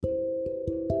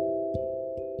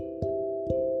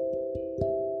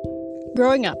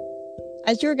Growing up,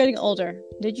 as you were getting older,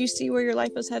 did you see where your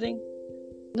life was heading?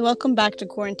 Welcome back to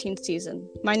Quarantine Season.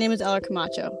 My name is Ella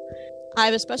Camacho. I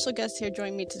have a special guest here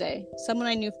joining me today, someone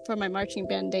I knew from my marching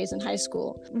band days in high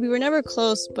school. We were never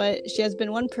close, but she has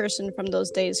been one person from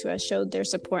those days who has showed their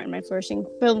support in my flourishing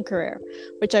film career,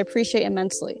 which I appreciate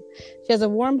immensely. She has a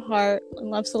warm heart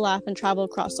and loves to laugh and travel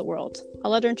across the world.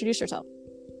 I'll let her introduce herself.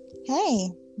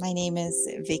 Hey, my name is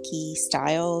Vicky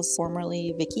Stiles,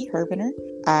 formerly Vicky Herbiner.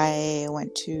 I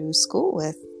went to school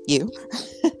with you,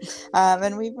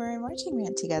 and we were in marching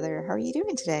band together. How are you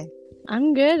doing today?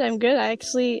 I'm good. I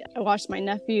watched my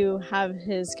nephew have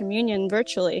his communion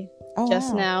virtually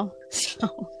just now.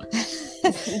 So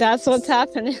that's what's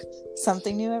happening.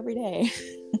 Something new every day.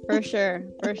 For sure.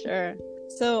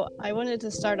 So I wanted to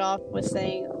start off with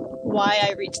saying why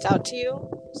I reached out to you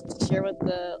to share with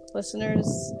the listeners,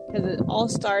 because it all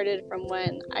started from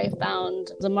when I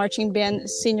found the marching band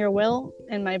senior will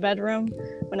in my bedroom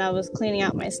when I was cleaning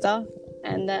out my stuff.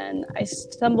 And then I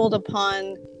stumbled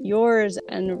upon yours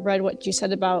and read what you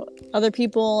said about other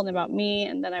people and about me.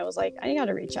 And then I was like, I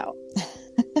gotta reach out.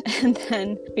 And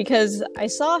then because I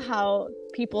saw how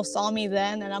people saw me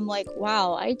then, and I'm like,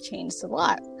 wow, I changed a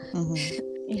lot. Mm-hmm.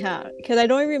 Yeah, because I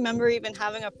don't remember even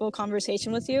having a full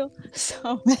conversation with you.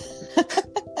 So,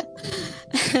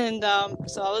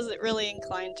 so I was really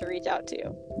inclined to reach out to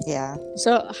you. Yeah.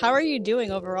 So how are you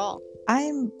doing overall?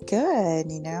 I'm good.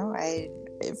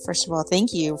 First of all,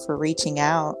 thank you for reaching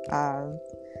out.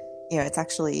 It's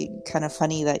actually kind of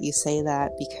funny that you say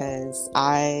that because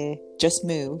I just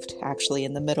moved actually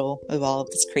in the middle of all of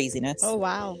this craziness. Oh,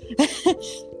 wow.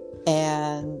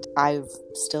 And I've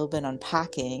still been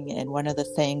unpacking. And one of the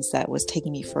things that was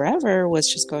taking me forever was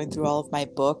just going through all of my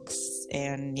books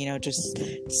and, just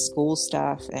school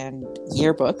stuff and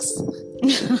yearbooks.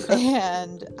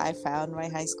 And I found my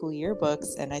high school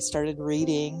yearbooks and I started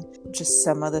reading just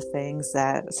some of the things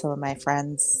that some of my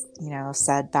friends,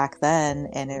 said back then.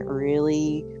 And it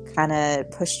really kind of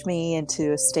pushed me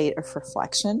into a state of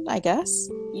reflection, I guess.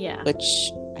 Yeah.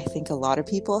 Which I think a lot of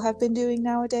people have been doing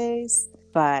nowadays.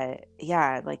 But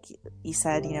yeah, like you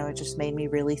said, it just made me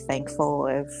really thankful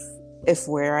if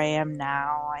where I am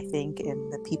now, I think,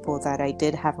 and the people that I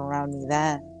did have around me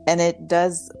then. And it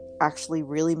does actually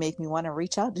really make me want to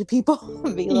reach out to people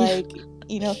and be like,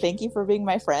 thank you for being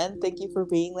my friend. Thank you for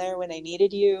being there when I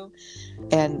needed you.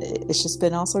 And it's just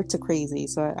been all sorts of crazy.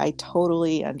 So I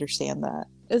totally understand that.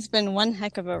 It's been one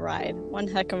heck of a ride, one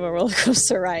heck of a roller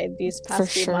coaster ride these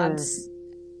past few months.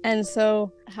 And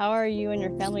so how are you and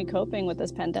your family coping with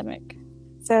this pandemic?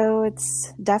 So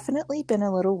it's definitely been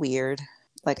a little weird.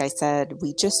 Like I said,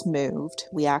 we just moved.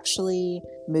 We actually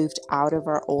moved out of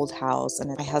our old house,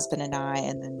 and my husband and I,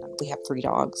 and then we have 3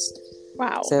 dogs.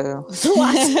 Wow. So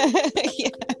yeah.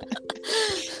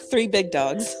 3 big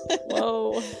dogs.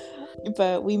 Whoa.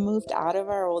 But we moved out of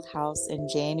our old house in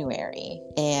January,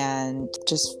 and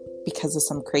just because of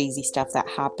some crazy stuff that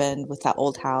happened with that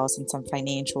old house and some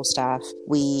financial stuff,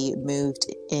 we moved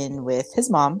in with his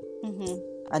mom. Mm-hmm.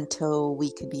 Until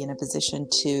we could be in a position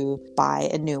to buy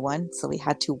a new one. So we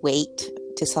had to wait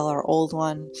to sell our old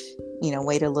one,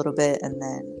 wait a little bit and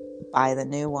then buy the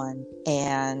new one.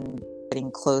 And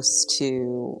getting close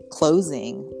to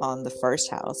closing on the first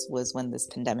house was when this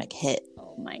pandemic hit.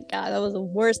 Oh my God, that was the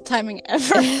worst timing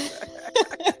ever.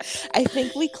 I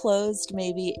think we closed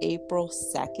maybe April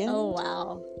 2nd. Oh,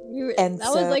 wow. That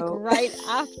was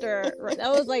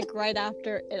like right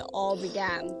after it all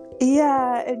began.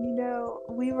 Yeah, and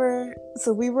we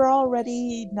were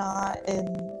already not in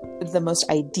the most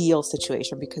ideal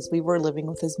situation because we were living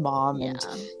with his mom, and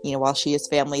while she is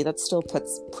family, that still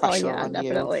puts pressure on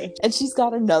definitely. you. And she's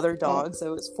got another dog,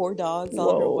 so it's 4 dogs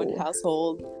all in one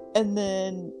household. And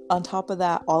then on top of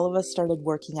that, all of us started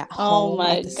working at home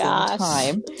at the same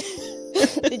time.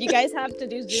 Did you guys have to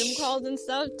do Zoom calls and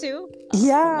stuff too?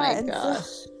 Yeah. Oh my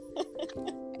gosh.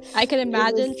 I can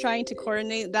imagine trying to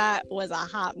coordinate that was a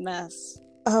hot mess.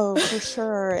 Oh, for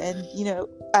sure. And,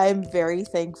 I'm very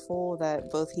thankful that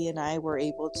both he and I were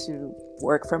able to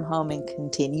work from home and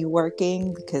continue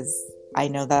working, because I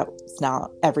know that's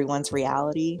not everyone's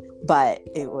reality, but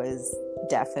it was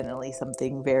definitely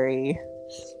something very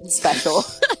special.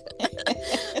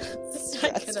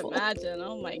 I can imagine.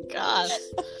 Oh my gosh.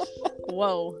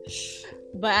 Whoa.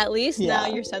 But at least now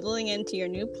you're settling into your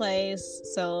new place.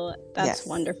 So that's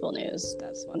wonderful news.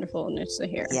 That's wonderful news to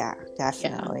hear. Yeah,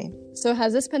 definitely. Yeah. So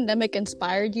has this pandemic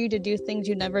inspired you to do things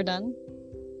you've never done?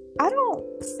 I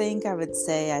don't think I would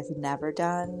say I've never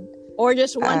done. Or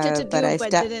just wanted to do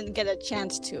but didn't get a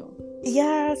chance to.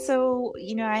 Yeah, so,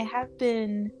 I have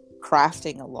been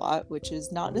crafting a lot, which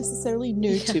is not necessarily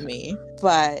new to me,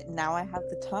 but now I have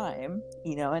the time,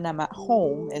 you know, and I'm at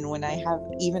home, and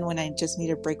even when I just need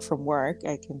a break from work,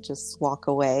 I can just walk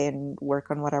away and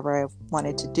work on whatever I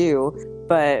wanted to do.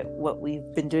 But what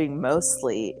we've been doing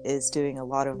mostly is doing a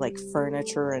lot of like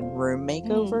furniture and room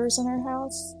makeovers in our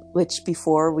house, which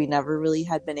before we never really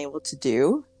had been able to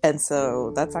do. And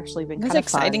so that's actually been kind of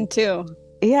exciting fun. too.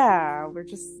 Yeah, we're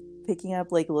just picking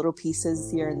up like little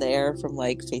pieces here and there from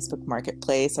like Facebook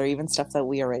Marketplace, or even stuff that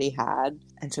we already had,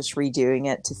 and just redoing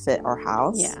it to fit our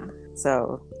house. Yeah.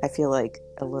 So I feel like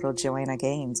a little Joanna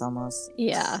Gaines almost.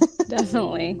 Yeah,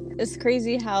 definitely. It's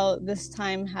crazy how this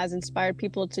time has inspired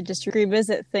people to just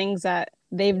revisit things that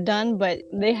they've done, but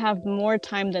they have more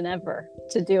time than ever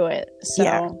to do it.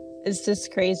 So it's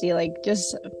just crazy. Like,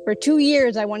 just for 2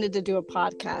 years, I wanted to do a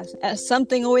podcast.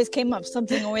 Something always came up.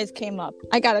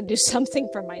 I got to do something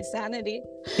for my sanity.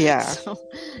 Yeah. So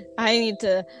I need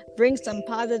to bring some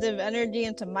positive energy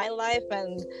into my life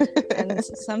and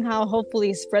somehow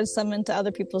hopefully spread some into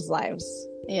other people's lives.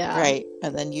 Yeah. Right.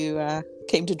 And then you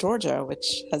came to Georgia,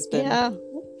 which has been fun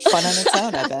on its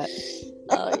own, I bet.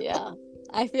 Oh, yeah.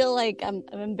 I feel like I'm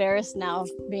embarrassed now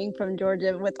being from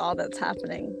Georgia with all that's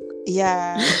happening.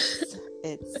 Yeah,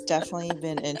 it's definitely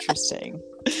been interesting.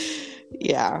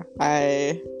 Yeah,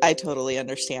 I totally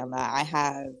understand that. I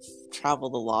have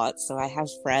traveled a lot, so I have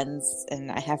friends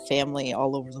and I have family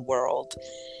all over the world.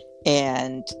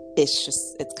 And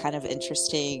it's kind of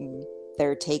interesting,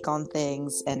 their take on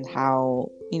things and how,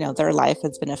 you know, their life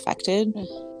has been affected.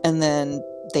 And then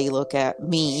they look at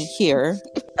me here.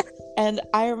 And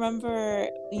I remember,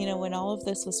 you know, when all of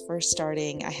this was first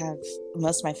starting, I have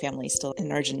most of my family still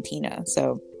in Argentina.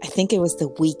 So I think it was the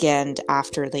weekend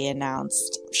after they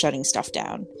announced shutting stuff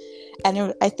down.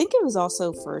 And I think it was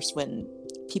also first when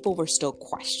people were still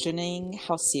questioning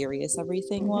how serious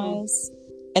everything was.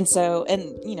 And so, and,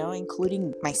 you know,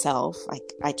 including myself,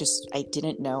 like, I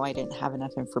didn't know, I didn't have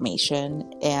enough information.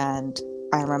 And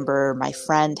I remember my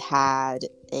friend had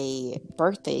a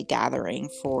birthday gathering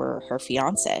for her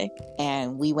fiance,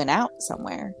 and we went out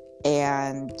somewhere,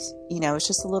 and, you know, it's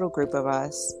just a little group of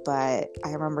us. But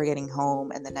I remember getting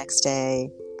home, and the next day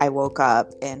I woke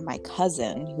up and my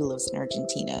cousin, who lives in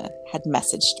Argentina, had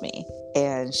messaged me,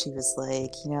 and she was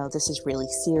like, you know, this is really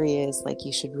serious, like,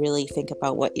 you should really think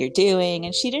about what you're doing.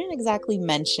 And she didn't exactly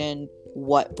mention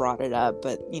what brought it up,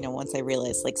 but, you know, once I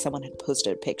realized, like, someone had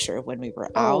posted a picture of when we were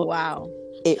out. Oh, wow.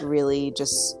 It really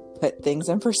just put things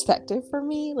in perspective for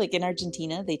me. Like, in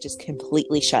Argentina, they just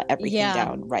completely shut everything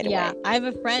down right away. I have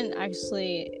a friend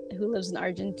actually who lives in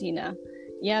Argentina.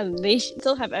 Yeah, they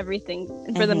still have everything,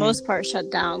 and for the most part shut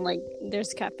down. Like,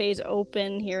 there's cafes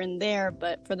open here and there,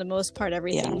 but for the most part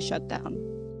everything is shut down.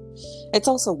 It's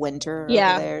also winter over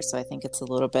there, so I think it's a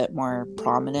little bit more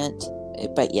prominent.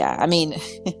 But yeah, I mean,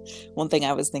 one thing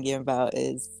I was thinking about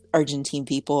is Argentine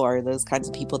people are those kinds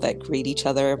of people that greet each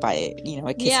other by, you know,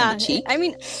 a kiss on the cheek. I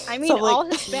mean, so, like, all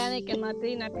Hispanic and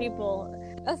Latina people,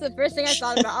 that's the first thing I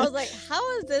thought about. I was like,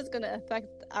 how is this going to affect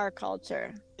our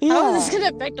culture? How is this going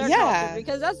to affect our culture?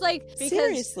 Because that's like,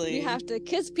 seriously, we have to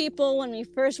kiss people when we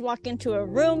first walk into a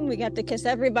room. We got to kiss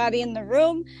everybody in the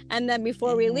room. And then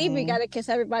before we leave, we got to kiss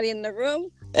everybody in the room.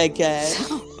 Again.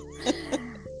 So.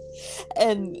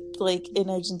 And, like, in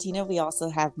Argentina, we also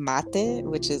have mate,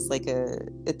 which is like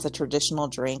it's a traditional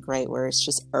drink, right, where it's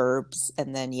just herbs,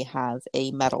 and then you have a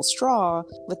metal straw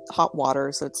with hot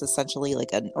water, so it's essentially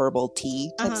like an herbal tea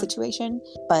type situation.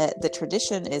 But the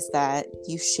tradition is that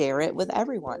you share it with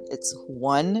everyone. It's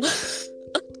one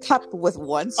cup with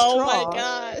one straw. Oh my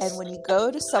gosh. And when you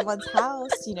go to someone's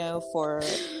house, you know, for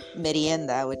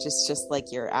merienda, which is just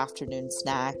like your afternoon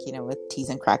snack, you know, with teas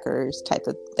and crackers type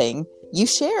of thing, you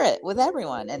share it with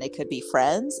everyone. And it could be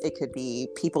friends, it could be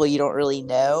people you don't really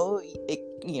know,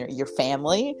 you know, your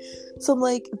family. So I'm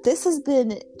like, this has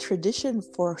been tradition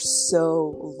for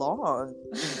so long.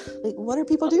 Like, what are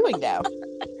people doing now?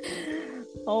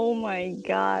 Oh my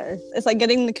gosh. It's like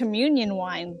getting the communion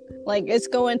wine. Like, it's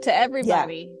going to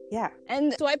everybody. Yeah.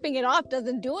 And swiping it off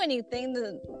doesn't do anything.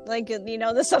 You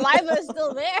know, the saliva is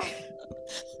still there.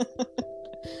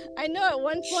 I know at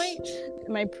one point,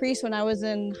 my priest, when I was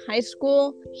in high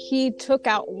school, he took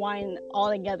out wine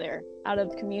altogether out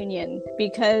of communion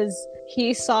because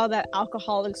he saw that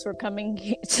alcoholics were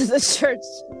coming to the church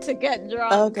to get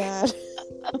drunk. Oh, God.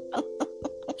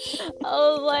 I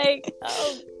was like,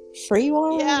 oh. Free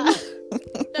wine? Yeah.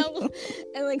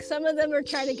 And like some of them are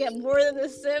trying to get more than a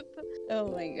sip. Oh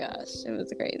my gosh, it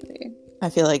was crazy. I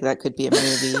feel like that could be a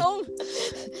movie.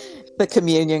 The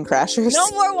Communion Crashers. No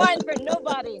more wine for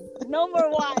nobody. No more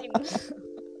wine.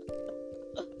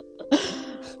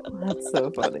 That's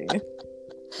so funny.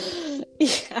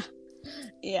 Yeah.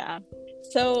 Yeah.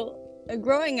 So,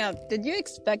 growing up, did you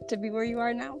expect to be where you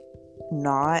are now?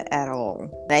 Not at all.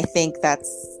 I think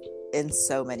that's in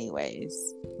so many ways.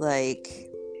 Like,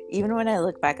 even when I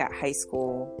look back at high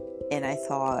school and I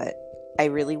thought I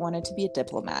really wanted to be a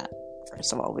diplomat,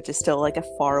 first of all, which is still like a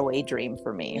faraway dream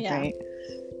for me, Yeah. right?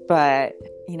 But,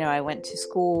 I went to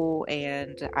school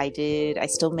and I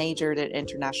still majored in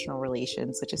international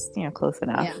relations, which is, close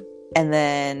enough. Yeah. And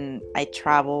then I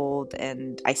traveled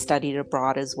and I studied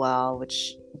abroad as well,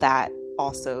 which that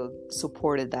also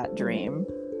supported that dream.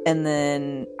 And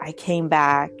then I came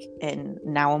back and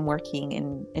now I'm working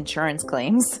in insurance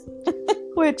claims,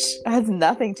 which has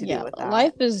nothing to do with that.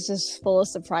 Life is just full of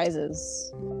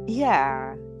surprises.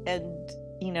 Yeah. And,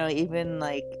 even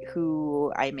like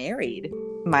who I married,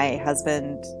 my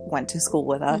husband went to school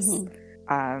with us.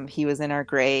 He was in our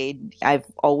grade. I've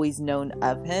always known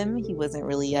of him. He wasn't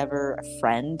really ever a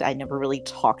friend. I never really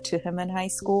talked to him in high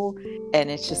school.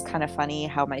 And it's just kind of funny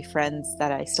how my friends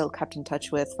that I still kept in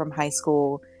touch with from high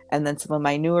school, and then some of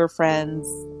my newer friends,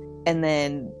 and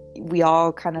then we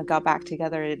all kind of got back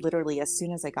together literally as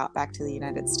soon as I got back to the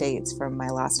United States from my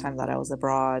last time that I was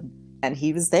abroad. And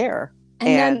he was there.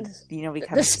 And then, we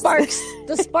kind the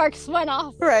of sparks went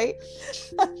off. Right.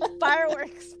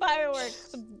 Fireworks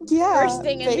Yeah,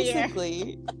 bursting in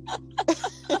basically.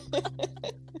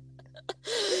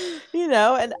 the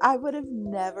air. And I would have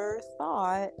never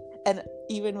thought, and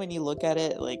even when you look at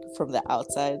it like from the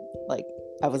outside, like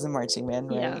I was a marching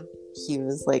band, right? Yeah. He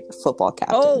was like football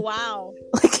captain. Oh wow.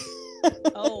 Like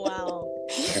oh wow.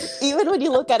 Even when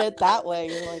you look at it that way,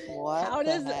 you're like, what? How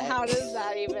does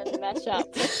that even match up?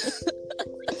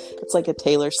 It's like a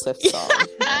Taylor Swift song.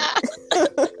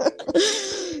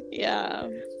 Yeah.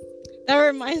 That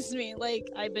reminds me, like,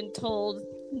 I've been told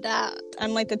that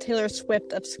I'm like the Taylor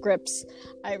Swift of scripts.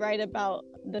 I write about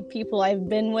the people I've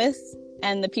been with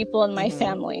and the people in my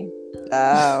family.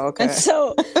 Oh, okay. And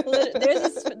so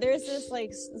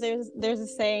there's a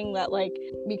saying that, like,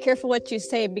 be careful what you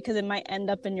say because it might end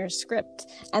up in your script.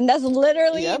 And that's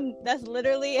literally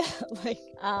like,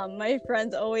 my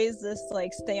friends always just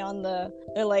like stay on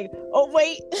they're like, oh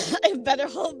wait, I better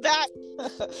hold back.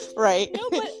 Right.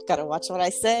 But gotta watch what I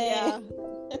say.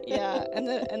 Yeah.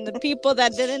 And the people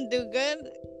that didn't do good,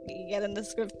 you get in the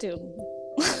script too.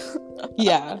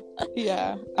 Yeah.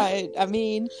 I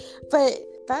mean, but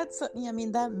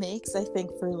that makes, I think,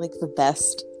 for like the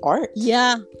best art.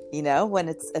 Yeah. When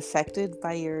it's affected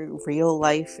by your real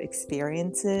life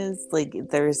experiences, like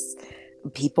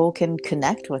people can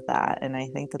connect with that, and I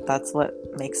think that's what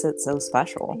makes it so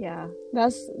special. Yeah,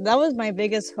 that was my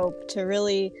biggest hope, to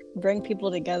really bring people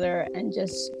together and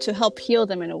just to help heal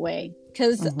them in a way.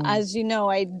 Because as you know,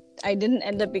 I didn't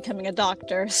end up becoming a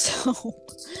doctor, so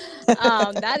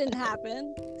that didn't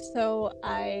happen. So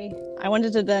I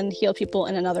wanted to then heal people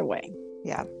in another way.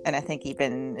 Yeah, and I think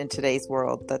even in today's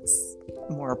world, that's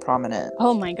more prominent.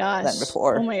 Oh my gosh! Than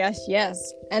before. Oh my gosh,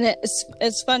 yes. And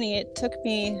it's funny. It took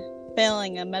me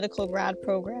failing a medical grad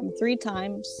program 3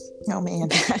 times. Oh man.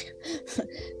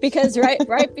 Because right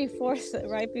before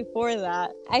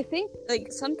that, I think,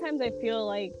 like, sometimes I feel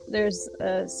like there's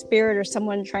a spirit or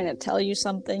someone trying to tell you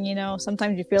something,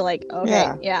 sometimes you feel like,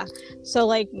 okay, yeah. So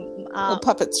like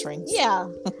puppet strings. Yeah.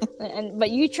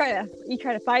 But you try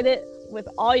to fight it with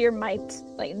all your might.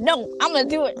 Like, no, I'm gonna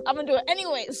do it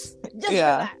anyways, just for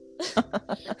that.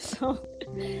 So,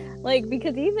 like,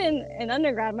 because even in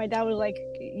undergrad, my dad was like,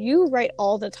 you write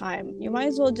all the time, you might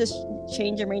as well just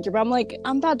change your major. But I'm like,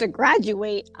 I'm about to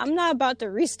graduate, I'm not about to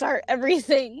restart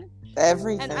everything.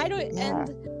 And I don't. Yeah.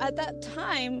 And at that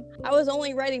time, I was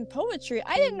only writing poetry.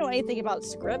 I didn't know anything about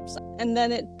scripts. And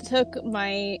then it took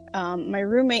my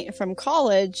roommate from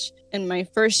college in my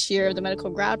first year of the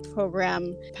medical grad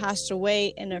program passed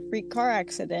away in a freak car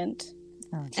accident.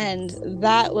 Oh, and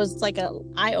that was like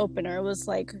an eye-opener. It was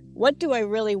like, what do I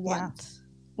really want? Yeah.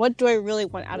 What do I really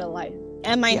want out of life?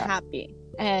 Am I happy?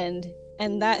 And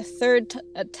that third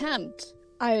attempt,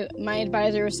 my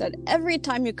advisor said, every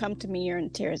time you come to me, you're in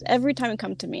tears. Every time you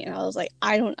come to me. And I was like,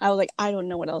 I don't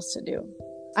know what else to do.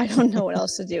 I don't know what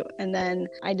else to do. And then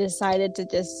I decided to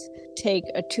just take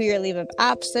a 2-year leave of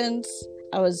absence.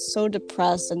 I was so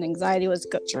depressed and anxiety was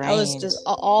I was just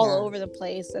all over the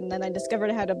place. And then I discovered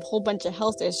I had a whole bunch of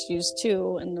health issues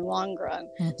too in the long run.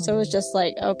 So it was just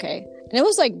like, okay. And it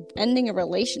was like ending a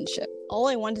relationship. All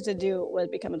I wanted to do was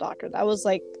become a doctor. That was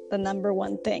like the number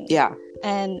one thing. Yeah.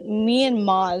 And me and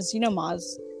Maz, you know Maz?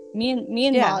 Me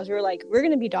and Yeah. Boz, we were like, we're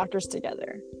gonna be doctors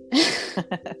together.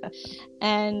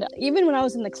 And even when I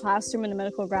was in the classroom in the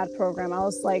medical grad program, I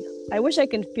was like, I wish I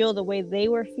could feel the way they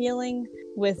were feeling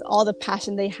with all the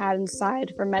passion they had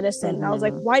inside for medicine. And I was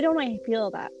like, why don't I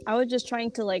feel that? I was just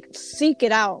trying to like seek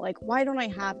it out. Like, why don't I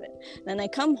have it? And then I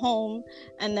come home,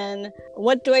 and then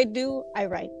what do? I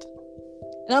write.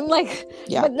 And I'm like,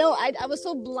 Yeah. but no, I was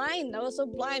so blind. I was so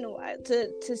blind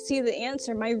to see the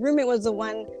answer. My roommate was the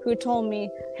one who told me,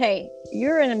 hey,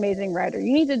 you're an amazing writer.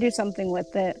 You need to do something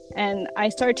with it. And I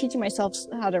started teaching myself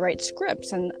how to write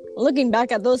scripts. And looking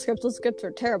back at those scripts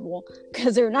were terrible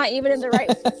because they're not even in the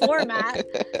right format.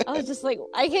 I was just like,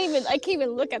 I can't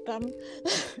even look at them.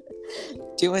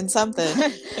 Doing something.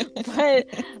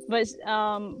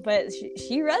 but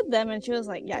she read them and she was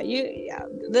like,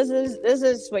 this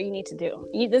is what you need to do.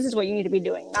 This is what you need to be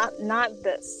doing, not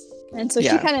this. And so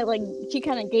she kind of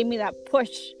gave me that push,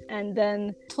 and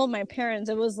then told my parents.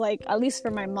 It was like, at least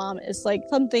for my mom, it's like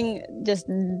something just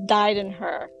died in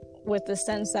her with the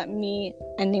sense that me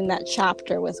ending that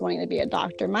chapter with wanting to be a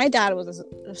doctor. My dad was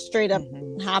straight up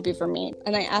happy for me,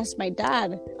 and I asked my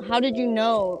dad, how did you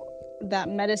know that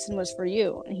medicine was for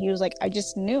you? And he was like, I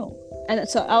just knew. And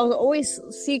so I was always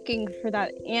seeking for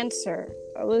that answer.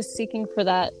 I was seeking for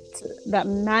that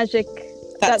magic,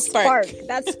 that spark.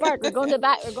 We're going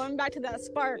back to that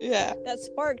spark. Yeah. That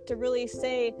spark to really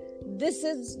say, this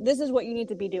is what you need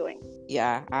to be doing.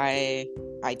 Yeah, I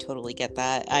totally get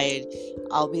that.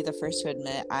 I'll be the first to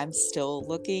admit I'm still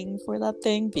looking for that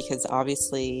thing, because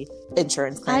obviously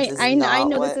insurance claims I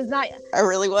know what this is not I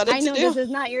really wanted to do. I know this is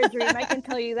not your dream. I can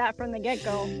tell you that from the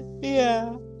get-go.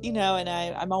 Yeah. You know, and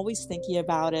I'm always thinking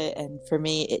about it, and for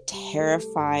me it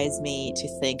terrifies me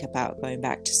to think about going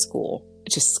back to school.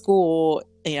 Just school,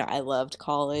 you know, I loved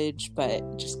college,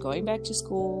 but just going back to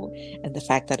school and the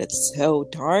fact that it's so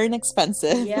darn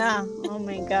expensive. Yeah. Oh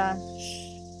my gosh.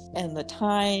 And the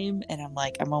time, and I'm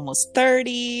like, I'm almost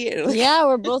 30. Yeah,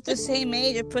 we're both the same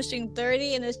age, of pushing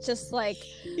 30, and it's just like,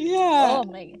 yeah. Oh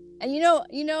my. And you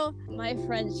know, my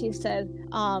friend, she said,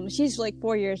 she's like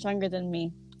 4 years younger than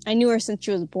me. I knew her since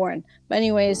she was born. But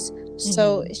anyways,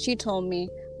 so she told me,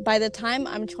 by the time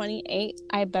I'm 28,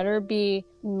 I better be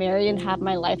married and have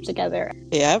my life together.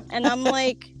 Yep. And I'm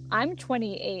like, I'm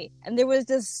 28. And there was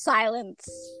just silence.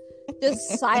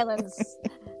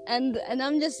 And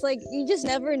I'm just like, you just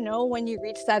never know when you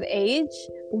reach that age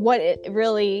what it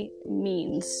really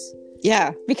means.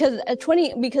 Yeah. Because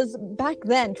back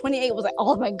then, 28 was like,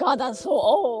 oh my God, that's so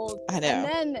old. I know.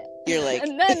 And then you're like,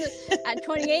 and then at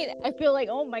 28, I feel like,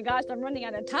 oh my gosh, I'm running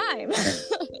out of time.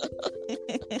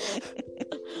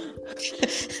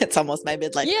 It's almost my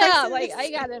midlife crisis. Like I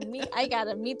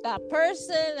gotta meet that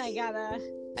person. I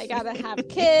gotta have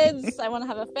kids. I want to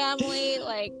have a family.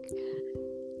 Like,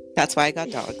 that's why I got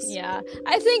dogs. Yeah,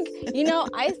 I think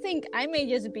I may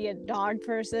just be a dog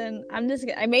person. I may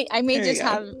just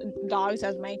have dogs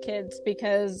as my kids,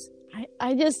 because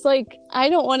I just like, I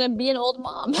don't want to be an old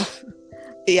mom.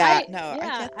 I get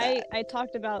that. I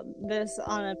talked about this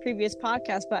on a previous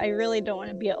podcast, but I really don't want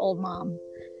to be an old mom.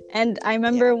 And I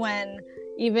remember when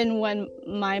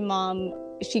my mom,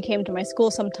 she came to my school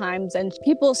sometimes, and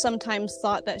people sometimes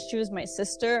thought that she was my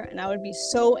sister, and I would be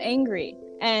so angry.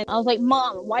 And I was like,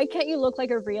 Mom, why can't you look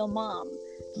like a real mom?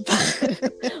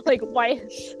 Like, why?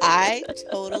 I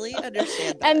totally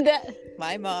understand that. And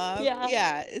my mom,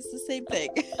 it's the same thing.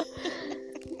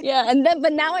 Yeah,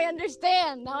 but now I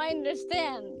understand.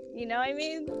 You know what I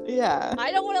mean? Yeah.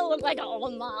 I don't want to look like an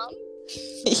old mom.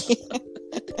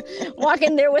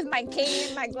 Walking there with my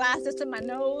cane, my glasses to my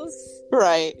nose.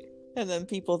 Right. And then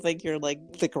people think you're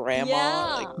like the grandma.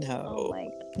 Yeah. Like, no.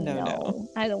 No.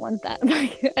 I don't want that.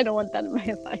 I don't want that in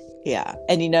my life. Yeah.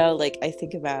 And you know, like, I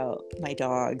think about my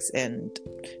dogs, and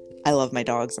I love my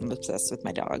dogs. I'm obsessed with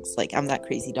my dogs. Like, I'm that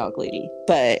crazy dog lady.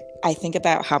 But I think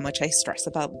about how much I stress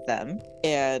about them,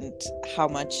 and how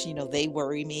much, you know, they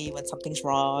worry me when something's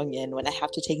wrong, and when I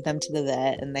have to take them to the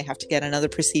vet and they have to get another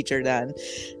procedure done.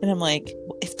 And I'm like,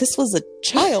 if this was a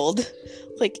child,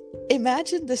 like,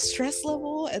 imagine the stress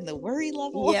level and the worry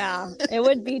level. Yeah, it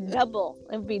would be double.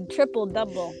 It would be triple,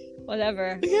 double,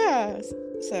 whatever. Yeah.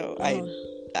 So I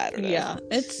don't know. Yeah,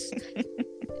 it's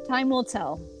time will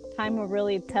tell. Time will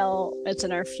really tell what's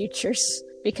in our futures,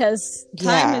 because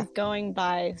time is going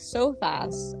by so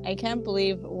fast. I can't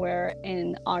believe we're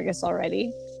in August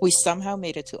already. We somehow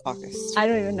made it to August. I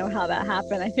don't even know how that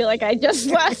happened. I feel like I just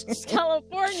left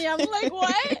California. I'm like,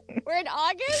 what? We're in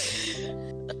August?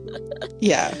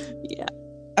 Yeah.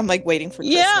 I'm like waiting for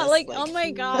Christmas. Yeah, like, oh my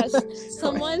gosh.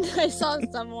 I saw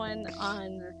someone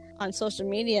on social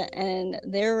media, and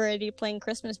they're already playing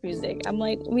Christmas music. I'm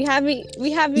like, we haven't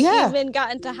Yeah. even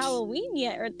gotten to Halloween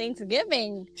yet or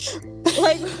Thanksgiving.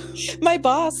 Like, my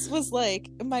boss was like,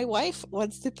 my wife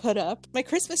wants to put up my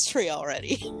Christmas tree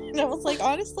already. And I was like,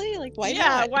 honestly, like, why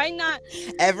not? why not?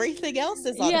 Everything else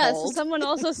is on So hold. someone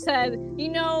also said, you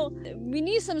know, we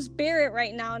need some spirit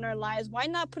right now in our lives. Why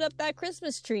not put up that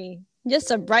Christmas tree just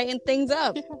to brighten things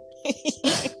up?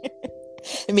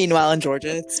 Meanwhile, in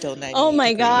Georgia, it's still 90 Oh my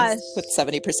degrees gosh. with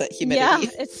 70% humidity.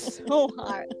 Yeah, it's so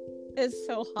hot. It's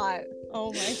so hot.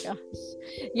 Oh my gosh.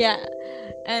 Yeah.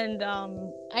 And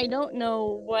I don't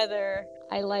know whether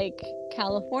I like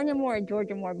California more or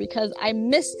Georgia more, because I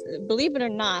missed, believe it or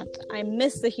not, I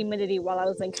missed the humidity while I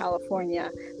was in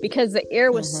California because the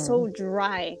air was so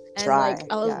dry. And like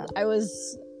I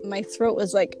was my throat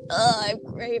was like, I'm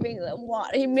craving the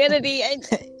water, humidity. I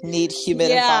need humidifier.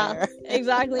 Yeah,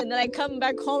 exactly. And then I come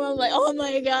back home, I'm like, oh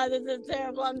my God, this is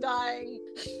terrible. I'm dying.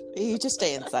 You just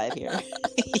stay inside here.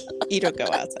 You don't go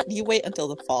outside. You wait until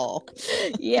the fall.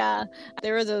 Yeah.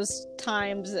 There were those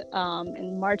times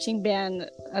in marching band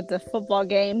at the football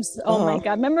games. Oh my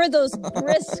God. Remember those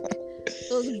brisk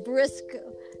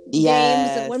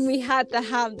games when we had to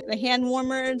have the hand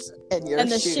warmers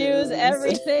and the shoes,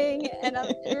 everything. And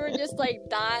we were just like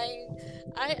dying.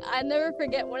 I never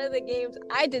forget one of the games.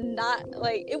 I did not,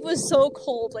 like, it was so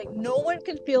cold, like no one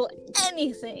could feel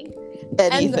anything.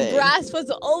 And the brass was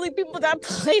the only people that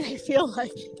played, I feel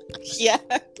like. Yeah,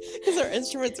 because our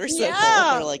instruments are so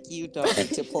cold. They're like, you don't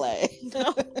need to play.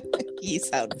 No. You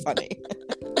sound funny.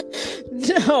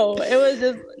 No, it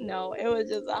was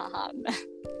just a hot mess.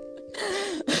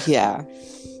 Yeah.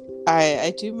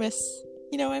 I do miss,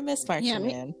 I miss marching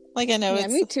band. Like, I know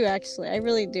me too, actually. I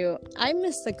really do. I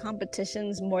miss the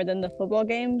competitions more than the football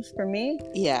games for me.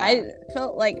 Yeah. I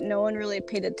felt like no one really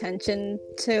paid attention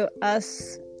to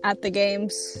us at the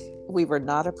games. We were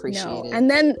not appreciated. No. And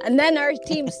then our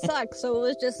team sucked, so it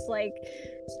was just like,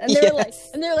 and they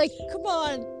were like, come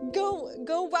on, go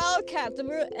Wildcats.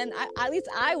 And at least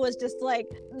I was just like,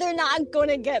 they're not going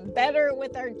to get better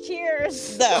with our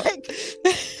cheers. No.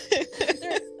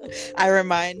 I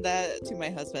remind that to my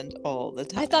husband all the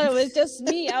time. I thought it was just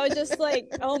me. I was just like,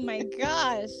 oh my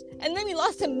gosh. And then we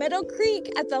lost to Meadow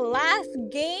Creek at the last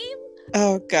game.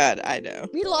 Oh God, I know.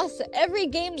 We lost to every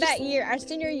game that year. Our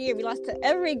senior year, we lost to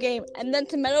every game. And then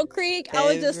to Meadow Creek, I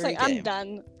was just like, I'm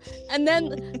done. And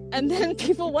then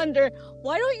people wonder,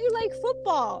 why don't you like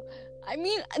football? I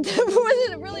mean, there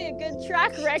wasn't really a good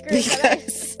track record.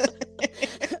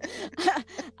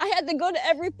 I had to go to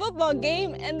every football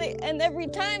game, and every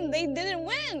time they didn't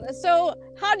win. So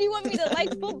how do you want me to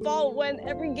like football when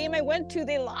every game I went to,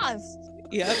 they lost?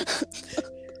 Yep.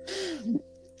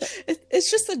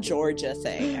 It's just a Georgia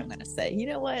thing, I'm gonna say. You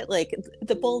know what? Like,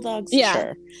 the Bulldogs,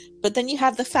 sure. But then you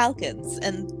have the Falcons,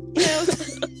 and,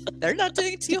 they're not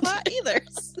doing too hot either.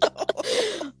 So.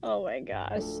 Oh my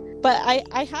gosh. But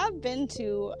I have been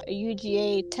to a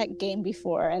UGA Tech game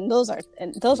before, and those are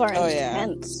intense. Yeah.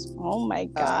 Oh my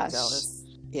gosh.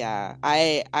 Yeah,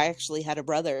 I actually had a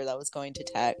brother that was going to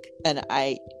Tech, and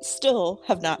I still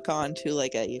have not gone to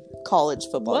like a college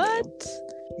football game.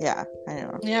 Yeah, I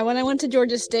know. Yeah, when I went to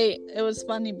Georgia State, it was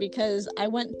funny because I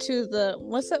went to the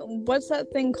what's that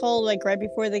thing called, like right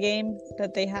before the game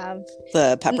that they have?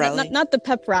 The pep rally. Not the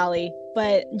pep rally,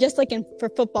 but just like for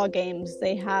football games,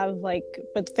 they have like,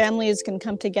 but families can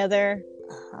come together.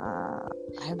 I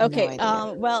have no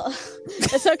idea. Well,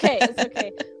 it's okay. It's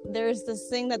okay. There's this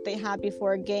thing that they have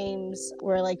before games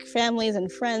where like families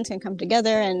and friends can come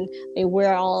together and they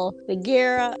wear all the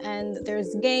gear, and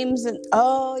there's games and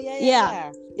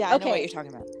yeah. I know what you're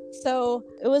talking about. So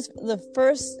it was the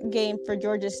first game for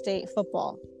Georgia State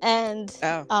football, and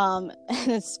and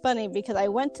it's funny because I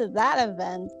went to that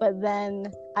event, but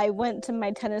then I went to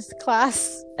my tennis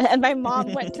class, and my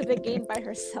mom went to the game by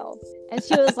herself, and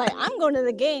she was like, "I'm going to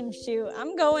the game, shoot,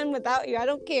 I'm going without you. I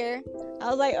don't care." I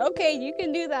was like, "Okay, you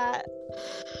can do that."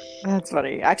 That's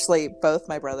funny. Actually, both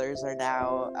my brothers are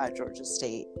now at Georgia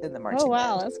State in the marching band. Oh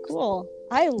wow, that's cool.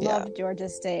 I loved Georgia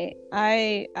State.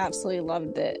 I absolutely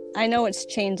loved it. I know it's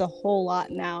changed a whole lot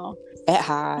now. It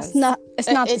has. It's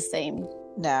not the same.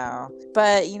 No,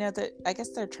 but I guess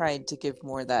they're trying to give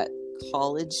more that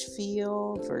college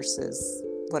feel versus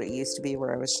what it used to be,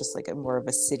 where it was just like more of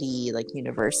a city, like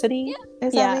university. Yeah.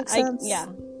 Does that make sense?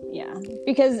 Yeah,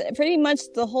 because pretty much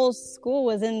the whole school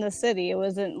was in the city. It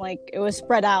wasn't like, it was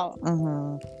spread out.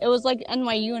 Mm-hmm. It was like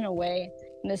NYU in a way,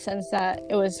 in the sense that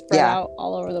it was spread out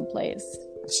all over the place.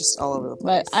 It's just all over the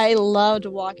place. But I loved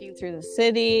walking through the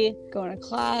city, going to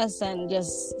class, and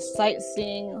just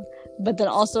sightseeing, but then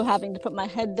also having to put my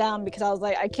head down because I was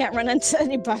like, I can't run into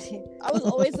anybody. I was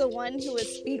always the one who was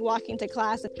speed walking to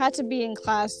class. I had to be in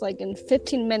class like in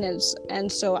 15 minutes.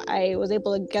 And so I was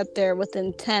able to get there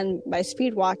within 10 by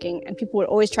speed walking. And people would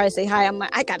always try to say hi. I'm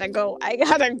like, I gotta go.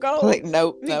 Like,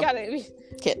 nope. Gotta,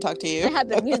 can't talk to you. I had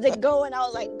the music going. I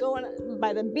was like going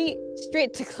by the beat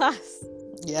straight to class.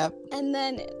 Yep. And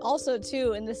then also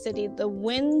too in the city, the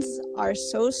winds are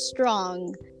so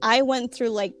strong. I went through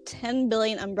like 10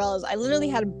 billion umbrellas. I literally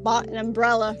had bought an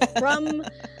umbrella from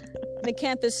the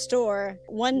campus store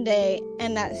one day,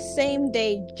 and that same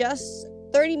day, just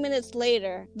 30 minutes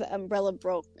later, the umbrella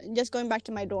broke. Just going back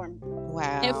to my dorm.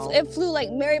 Wow. It flew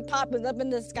like Mary Poppins up in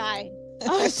the sky. I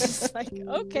was just like,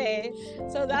 okay,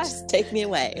 so that's... Just take me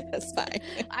away. That's fine.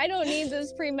 I don't need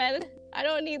this pre-med. I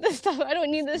don't need this stuff. I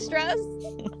don't need this stress.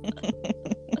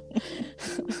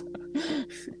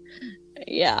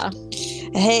 Yeah.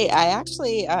 Hey, I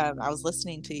actually I was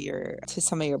listening to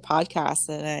some of your podcasts,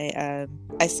 and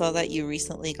I saw that you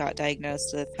recently got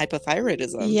diagnosed with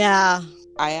hypothyroidism. Yeah.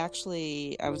 I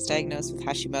was diagnosed with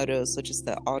Hashimoto's, which is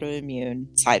the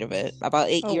autoimmune side of it, about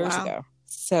 8 years ago.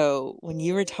 So when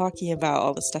you were talking about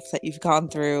all the stuff that you've gone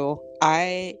through,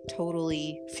 I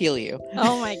totally feel you.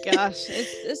 Oh my gosh.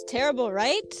 It's terrible,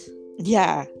 right?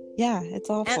 Yeah, it's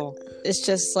awful. And it's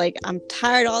just like I'm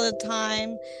tired all the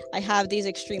time. I have these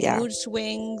extreme mood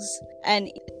swings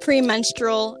and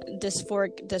premenstrual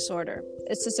dysphoric disorder.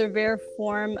 It's a severe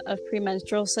form of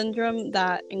premenstrual syndrome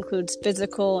that includes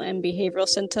physical and behavioral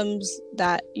symptoms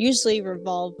that usually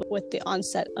revolve with the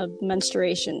onset of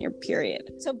menstruation, your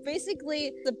period. So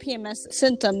basically, the PMS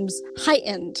symptoms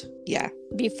heightened. Yeah.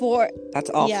 Before. That's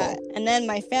awful. Yeah. And then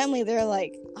my family, they're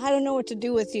like, I don't know what to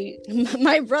do with you.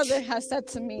 My brother has said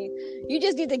to me, you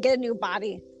just need to get a new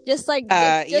body. Just get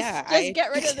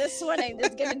rid of this one and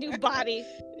just get a new body.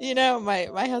 You know,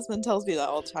 my husband tells me that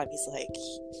all the time. He's like,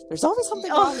 there's always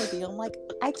something wrong with you. I'm like,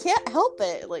 I can't help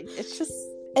it. Like, it's just,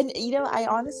 and you know, I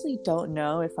honestly don't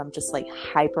know if I'm just like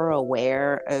hyper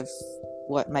aware of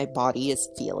what my body is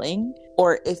feeling,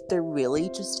 or if there really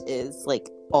just is like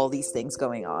all these things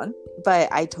going on.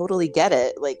 But I totally get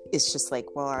it. Like, it's just like,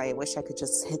 well, I wish I could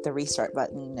just hit the restart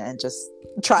button and just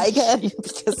try again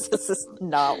because this is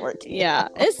not working. Yeah,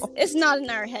 it's not in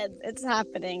our head. It's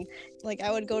happening. Like,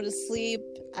 I would go to sleep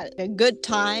at a good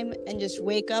time and just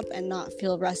wake up and not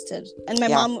feel rested. And my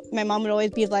mom would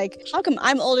always be like, how come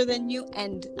I'm older than you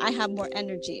and I have more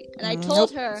energy? And I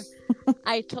told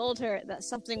her that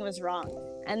something was wrong.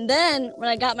 And then when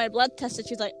I got my blood tested,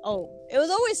 she was like, oh, it was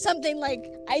always something like,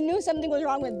 I knew something was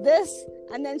wrong with this.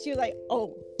 And then she was like,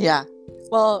 oh. Yeah.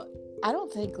 Well, I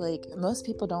don't think like most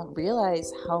people don't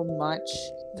realize how much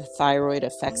the thyroid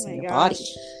affects in your body.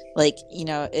 Like, you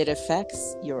know, it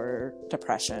affects your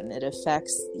depression. It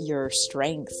affects your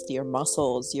strength, your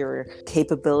muscles, your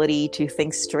capability to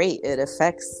think straight. It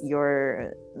affects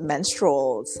your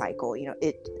menstrual cycle. You know,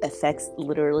 it affects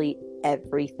literally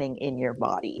everything in your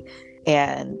body.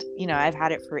 And, you know, I've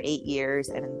had it for 8 years,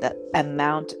 and the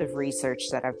amount of research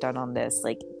that I've done on this,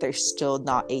 like, there's still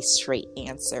not a straight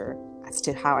answer as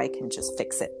to how I can just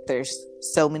fix it. There's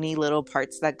so many little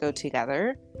parts that go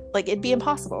together. Like, it'd be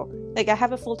impossible. Like, I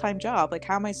have a full-time job. Like,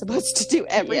 how am I supposed to do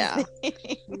everything?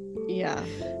 Yeah.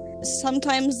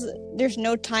 Sometimes there's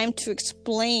no time to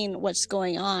explain what's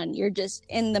going on. You're just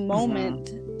in the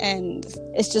moment, and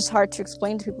it's just hard to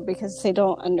explain to people because they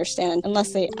don't understand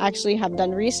unless they actually have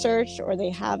done research or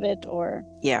they have it or...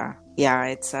 Yeah,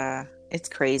 it's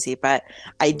crazy, but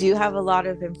I do have a lot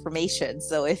of information.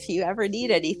 So if you ever need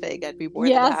anything, I'd be more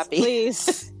than happy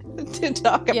please. to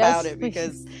talk about it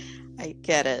because I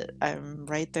get it. I'm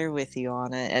right there with you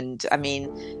on it. And I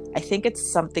mean, I think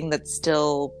it's something that's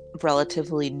still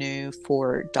relatively new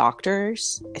for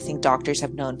doctors. I think doctors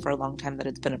have known for a long time that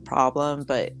it's been a problem,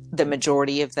 but the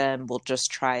majority of them will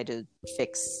just try to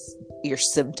fix your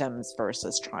symptoms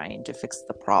versus trying to fix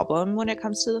the problem when it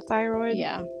comes to the thyroid.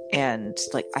 Yeah. And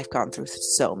like, I've gone through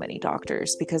so many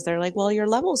doctors because they're like, well, your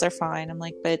levels are fine. I'm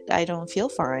like, but I don't feel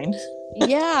fine.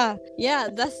 yeah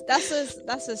that's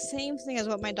the same thing as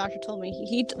what my doctor told me.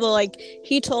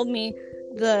 He told me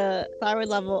the thyroid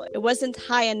level, it wasn't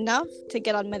high enough to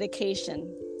get on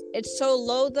medication. It's so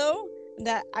low though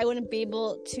that I wouldn't be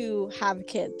able to have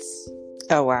kids.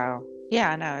 Oh wow.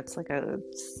 Yeah, no, it's like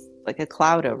a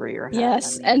cloud over your head.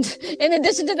 Yes, I mean. And in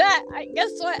addition to that,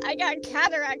 guess what? I got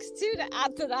cataracts too to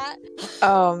add to that.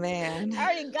 Oh man. I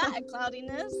already got a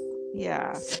cloudiness.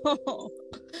 Yeah. So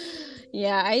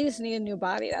Yeah, I just need a new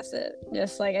body. That's it.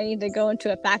 Just like I need to go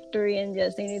into a factory and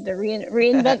just they need to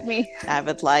reinvent me. I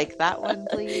would like that one,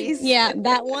 please. Yeah,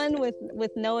 that one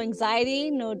with no anxiety,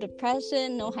 no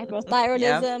depression, no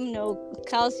hypothyroidism, no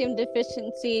calcium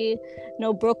deficiency,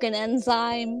 no broken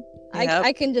enzyme. Yep.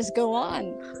 I can just go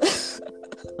on.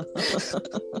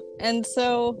 And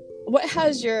so, what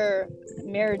has your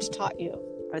marriage taught you?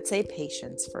 I would say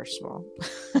patience, first of all.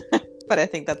 But I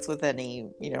think that's with any,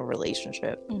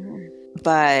 relationship. Mm-hmm.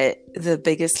 But the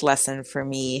biggest lesson for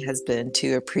me has been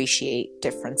to appreciate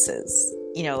differences.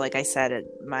 Like I said,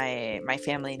 my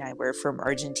family and I were from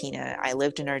Argentina. I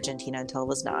lived in Argentina until I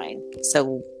was 9.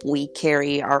 So we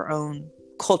carry our own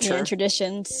culture. And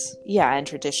traditions. Yeah, and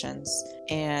traditions.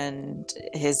 And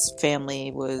his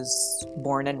family was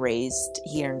born and raised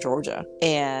here in Georgia.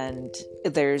 And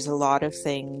there's a lot of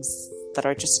things that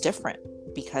are just different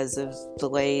because of the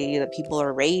way that people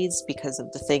are raised, because of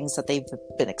the things that they've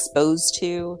been exposed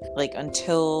to. Like,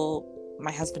 until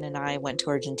my husband and I went to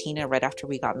Argentina right after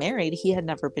we got married, he had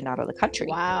never been out of the country.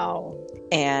 Wow.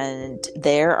 And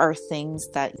there are things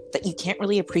that you can't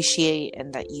really appreciate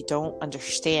and that you don't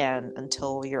understand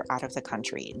until you're out of the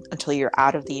country, until you're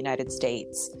out of the United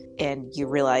States, and you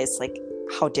realize like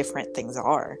how different things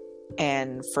are.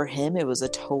 And for him, it was a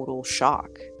total shock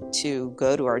to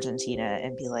go to Argentina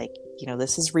and be like,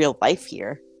 this is real life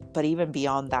here. But even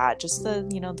beyond that, just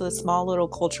the small little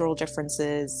cultural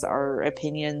differences, our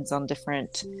opinions on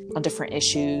different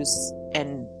issues,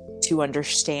 and to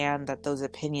understand that those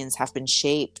opinions have been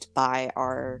shaped by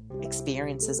our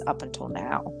experiences up until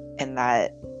now, and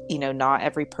that not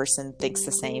every person thinks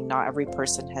the same. Not every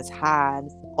person has had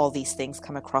all these things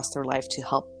come across their life to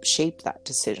help shape that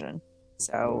decision.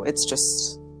 So it's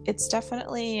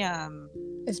definitely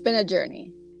it's been a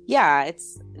journey. Yeah,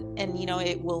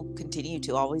 it will continue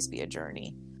to always be a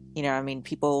journey.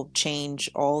 People change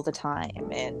all the time,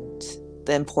 and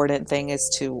the important thing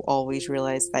is to always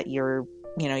realize that you're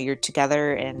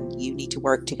together, and you need to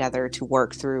work together to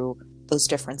work through those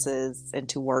differences and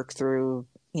to work through,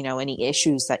 any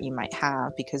issues that you might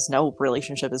have, because no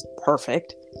relationship is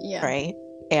perfect. Yeah. Right.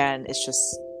 And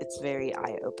it's very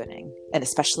eye-opening, and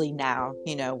especially now,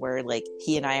 where like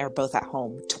he and I are both at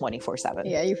home 24/7.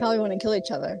 Yeah, you probably want to kill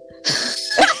each other.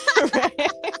 Right?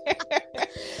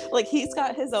 Like, he's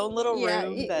got his own little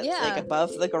room that's like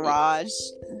above the garage,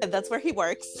 and that's where he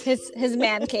works. His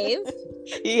man cave.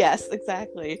 Yes,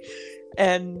 exactly.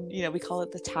 And we call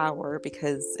it the tower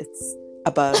because it's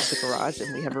above the garage,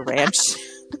 and we have a ranch.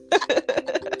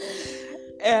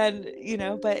 And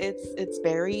but it's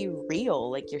very real.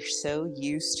 Like, you're so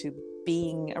used to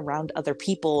being around other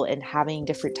people and having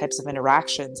different types of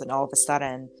interactions, and all of a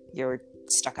sudden you're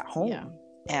stuck at home. Yeah.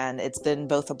 And it's been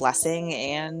both a blessing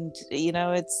and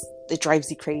it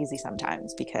drives you crazy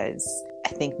sometimes, because I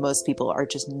think most people are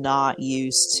just not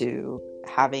used to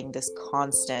having this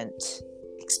constant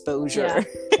exposure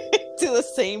to the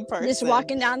same person. Just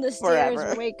walking down the stairs forever.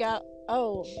 And wake up,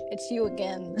 oh, it's you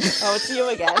again. Oh, it's you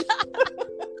again.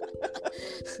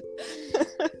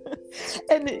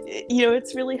 And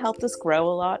it's really helped us grow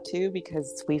a lot too,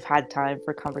 because we've had time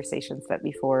for conversations that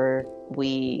before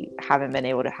we haven't been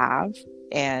able to have,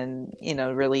 and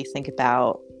really think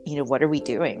about what are we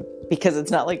doing, because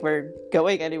it's not like we're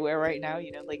going anywhere right now.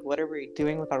 Like, what are we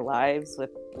doing with our lives,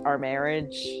 with our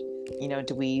marriage?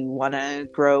 Do we want to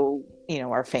grow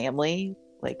our family?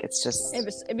 Like, it's just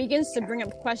it begins to bring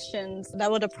up questions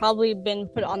that would have probably been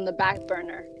put on the back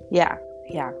burner. Yeah,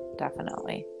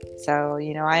 definitely. So,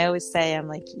 I always say, I'm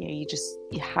like, you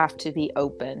have to be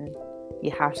open.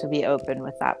 You have to be open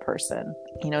with that person.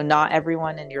 Not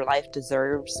everyone in your life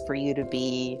deserves for you to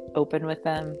be open with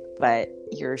them, but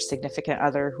your significant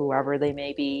other, whoever they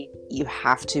may be, you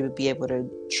have to be able to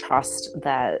trust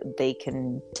that they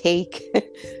can take,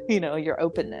 your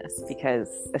openness, because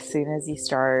as soon as you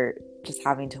start just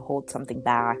having to hold something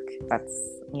back, that's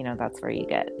where you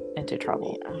get into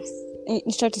trouble. Yeah. And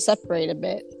you start to separate a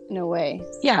bit, in a way.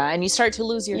 Yeah, and you start to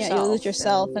lose yourself. Yeah, you lose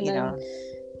yourself,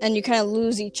 and you kind of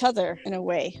lose each other in a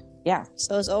way. Yeah.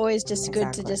 So it's always just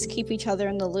good to just keep each other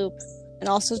in the loop, and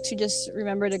also to just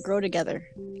remember to grow together,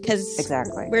 because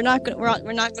we're not going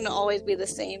to always be the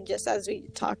same. Just as we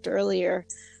talked earlier,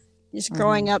 just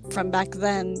growing up from back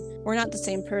then, we're not the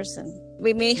same person.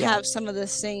 We may have some of the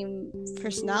same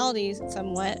personalities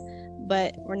somewhat,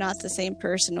 but we're not the same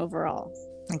person overall.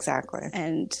 Exactly.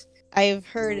 And I've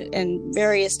heard in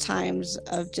various times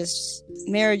of just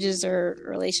marriages or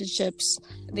relationships,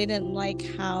 they didn't like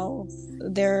how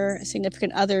their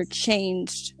significant other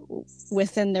changed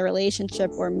within their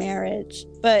relationship or marriage.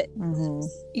 But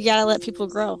you gotta let people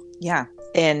grow. Yeah.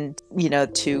 And,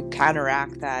 to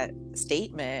counteract that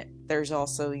statement, there's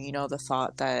also, you know, the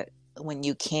thought that when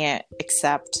you can't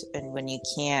accept and when you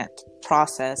can't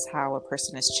process how a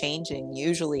person is changing,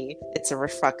 usually it's a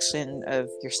reflection of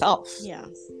yourself. Yeah.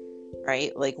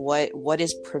 Right? Like what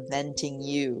is preventing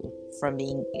you from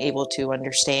being able to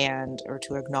understand or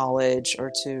to acknowledge or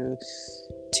to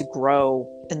grow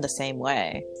in the same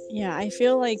way? Yeah, I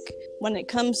feel like when it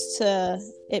comes to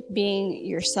it being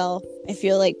yourself, I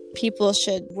feel like people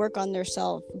should work on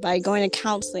themselves by going to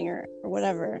counseling or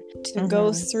whatever to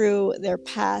go through their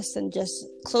past and just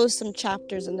close some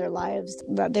chapters in their lives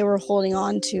that they were holding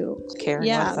on to.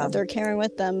 That they're carrying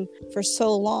with them for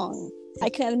so long. I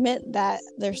can admit that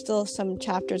there's still some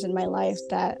chapters in my life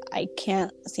that I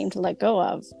can't seem to let go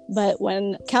of. But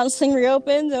when counseling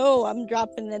reopens, I'm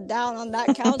dropping it down on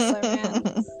that counselor,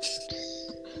 man.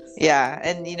 Yeah,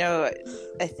 and you know,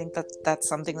 I think that's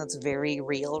something that's very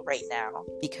real right now,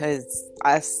 because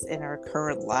us in our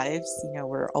current lives, you know,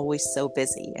 we're always so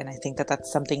busy. And I think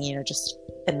that's something, you know, just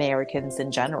Americans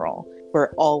in general,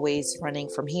 we're always running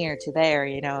from here to there,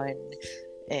 you know, and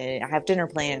I have dinner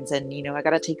plans, and you know, I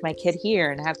gotta take my kid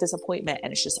here and have this appointment,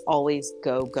 and it's just always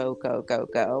go, go, go, go,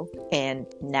 go. And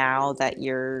now that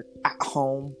you're at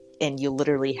home and you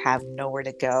literally have nowhere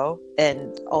to go,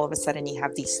 and all of a sudden you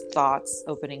have these thoughts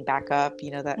opening back up,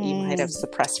 you know, that you might have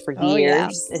suppressed for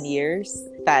years and years,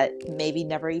 that maybe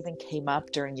never even came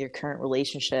up during your current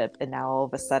relationship, and now all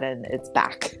of a sudden it's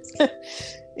back.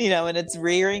 You know, and it's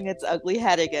rearing its ugly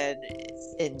head again,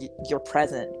 and you're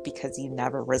present because you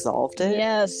never resolved it.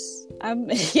 Yes. I'm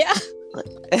going through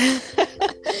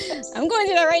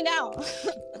that right now.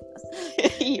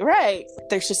 Right.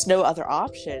 There's just no other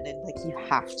option, and like you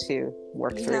have to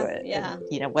work through it. Yeah. And,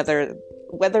 you know, whether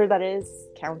that is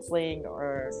counseling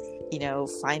or, you know,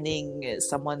 finding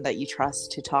someone that you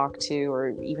trust to talk to,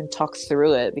 or even talk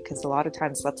through it, because a lot of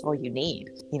times that's all you need,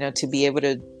 you know, to be able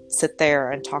to sit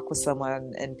there and talk with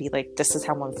someone and be like, this is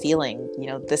how I'm feeling, you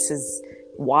know, this is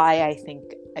why I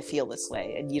think I feel this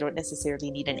way. And you don't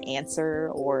necessarily need an answer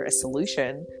or a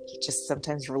solution, just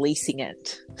sometimes releasing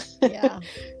it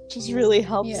just really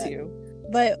helps you.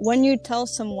 But when you tell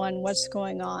someone what's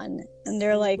going on and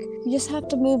they're like, you just have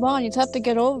to move on, you just have to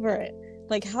get over it,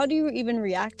 like, how do you even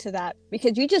react to that?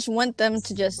 Because you just want them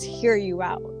to just hear you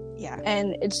out. Yeah.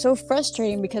 And it's so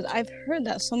frustrating because I've heard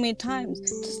that so many times.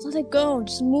 Just let it go.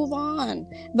 Just move on.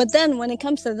 But then when it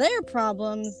comes to their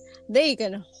problems, they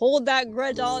can hold that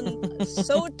grudge on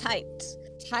so tight.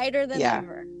 Tighter than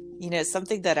ever. You know,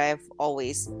 something that I've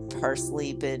always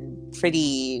personally been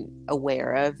pretty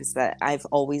aware of is that I've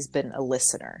always been a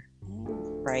listener.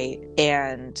 Right?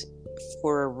 And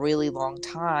for a really long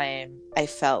time, I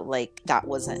felt like that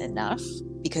wasn't enough,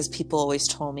 because people always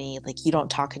told me, like, you don't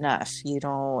talk enough, you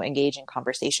don't engage in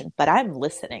conversation. But I'm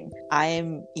listening.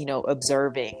 I'm, you know,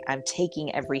 observing. I'm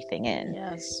taking everything in.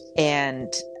 Yes.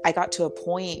 And I got to a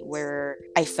point where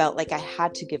I felt like I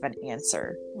had to give an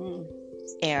answer.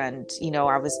 And, you know,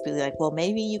 I was like, well,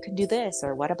 maybe you can do this,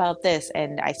 or what about this?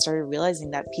 And I started realizing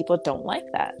that people don't like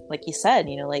that. Like you said,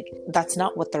 you know, like, that's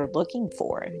not what they're looking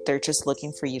for. They're just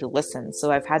looking for you to listen.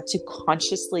 So I've had to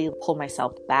consciously pull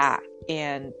myself back.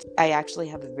 And I actually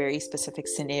have a very specific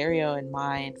scenario in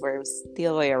mind where it was the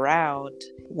other way around.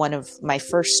 One of my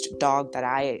first dog that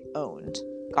I owned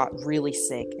got really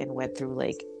sick and went through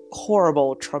like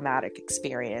horrible traumatic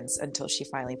experience until she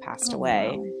finally passed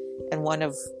away. Wow. And one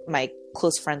of my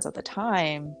close friends at the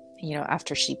time, you know,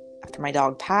 after my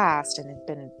dog passed, and it'd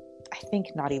been, I think,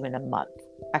 not even a month.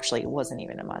 Actually, it wasn't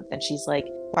even a month. And she's like,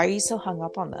 why are you so hung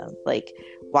up on them? Like,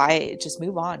 why just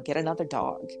move on, get another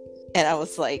dog? And I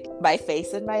was like, my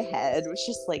face in my head was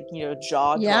just like, you know,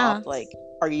 jaw dropped. Like,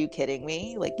 are you kidding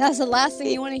me? Like, that's the last thing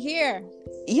you want to hear.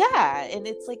 Yeah. And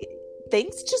it's like,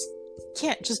 things just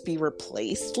can't just be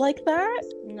replaced like that.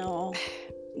 No.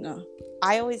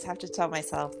 I always have to tell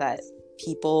myself that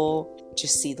people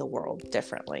just see the world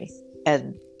differently.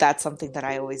 And that's something that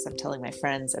I always am telling my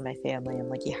friends and my family. I'm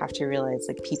like, you have to realize,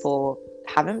 like, people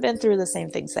haven't been through the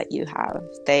same things that you have.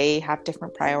 They have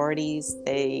different priorities.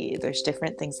 There's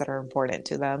different things that are important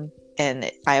to them.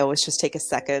 And I always just take a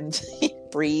second,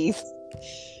 breathe,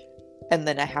 and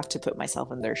then I have to put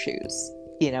myself in their shoes,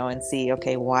 you know, and see,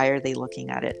 okay, why are they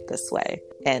looking at it this way?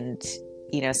 And,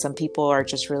 you know, some people are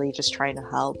just really just trying to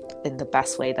help in the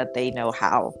best way that they know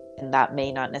how. And that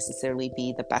may not necessarily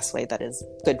be the best way that is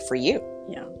good for you.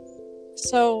 Yeah.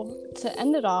 So to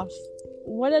end it off,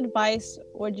 what advice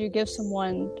would you give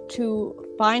someone to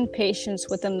find patience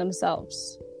within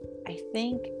themselves? I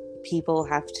think people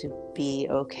have to be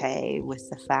okay with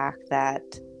the fact that,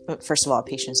 first of all,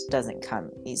 patience doesn't come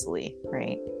easily,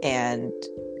 right? And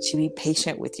to be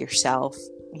patient with yourself.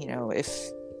 You know, if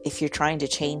if you're trying to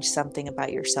change something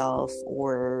about yourself,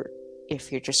 or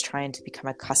if you're just trying to become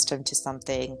accustomed to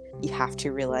something, you have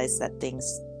to realize that things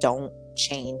don't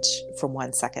change from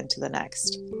one second to the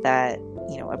next. That,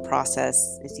 you know, a process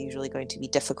is usually going to be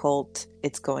difficult.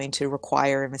 It's going to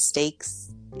require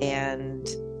mistakes. And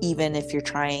even if you're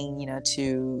trying, you know,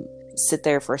 to sit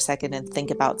there for a second and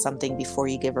think about something before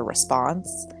you give a response,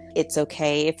 it's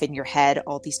okay if in your head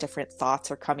all these different thoughts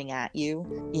are coming at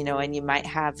you, you know, and you might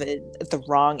have the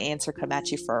wrong answer come at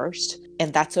you first.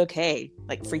 And that's okay.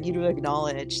 Like, for you to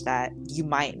acknowledge that you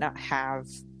might not have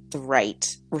the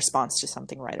right response to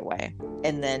something right away.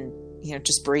 And then, you know,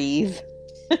 just breathe.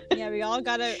 Yeah, we all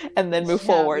gotta and then move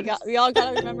forward. We all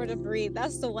gotta remember to breathe.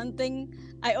 That's the one thing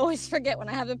I always forget when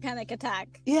I have a panic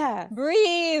attack. Yeah.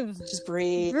 Breathe. Just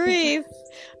breathe. Breathe.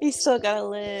 You still gotta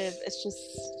live. It's just,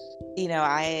 you know,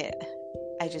 I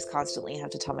just constantly have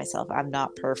to tell myself I'm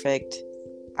not perfect.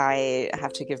 I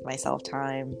have to give myself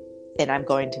time, and I'm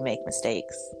going to make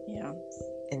mistakes. Yeah.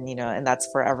 And, you know, and that's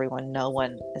for everyone. No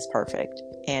one is perfect,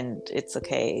 and it's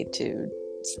okay to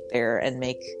sit there and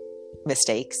make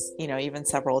mistakes, you know, even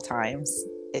several times.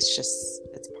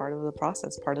 It's part of the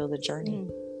process, part of the journey.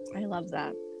 I love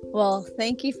that. Well,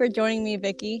 thank you for joining me,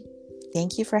 Vicky.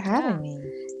 Thank you for having me.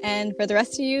 And for the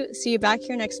rest of you, see you back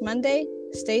here next Monday.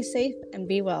 Stay safe and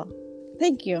be well.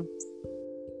 Thank you.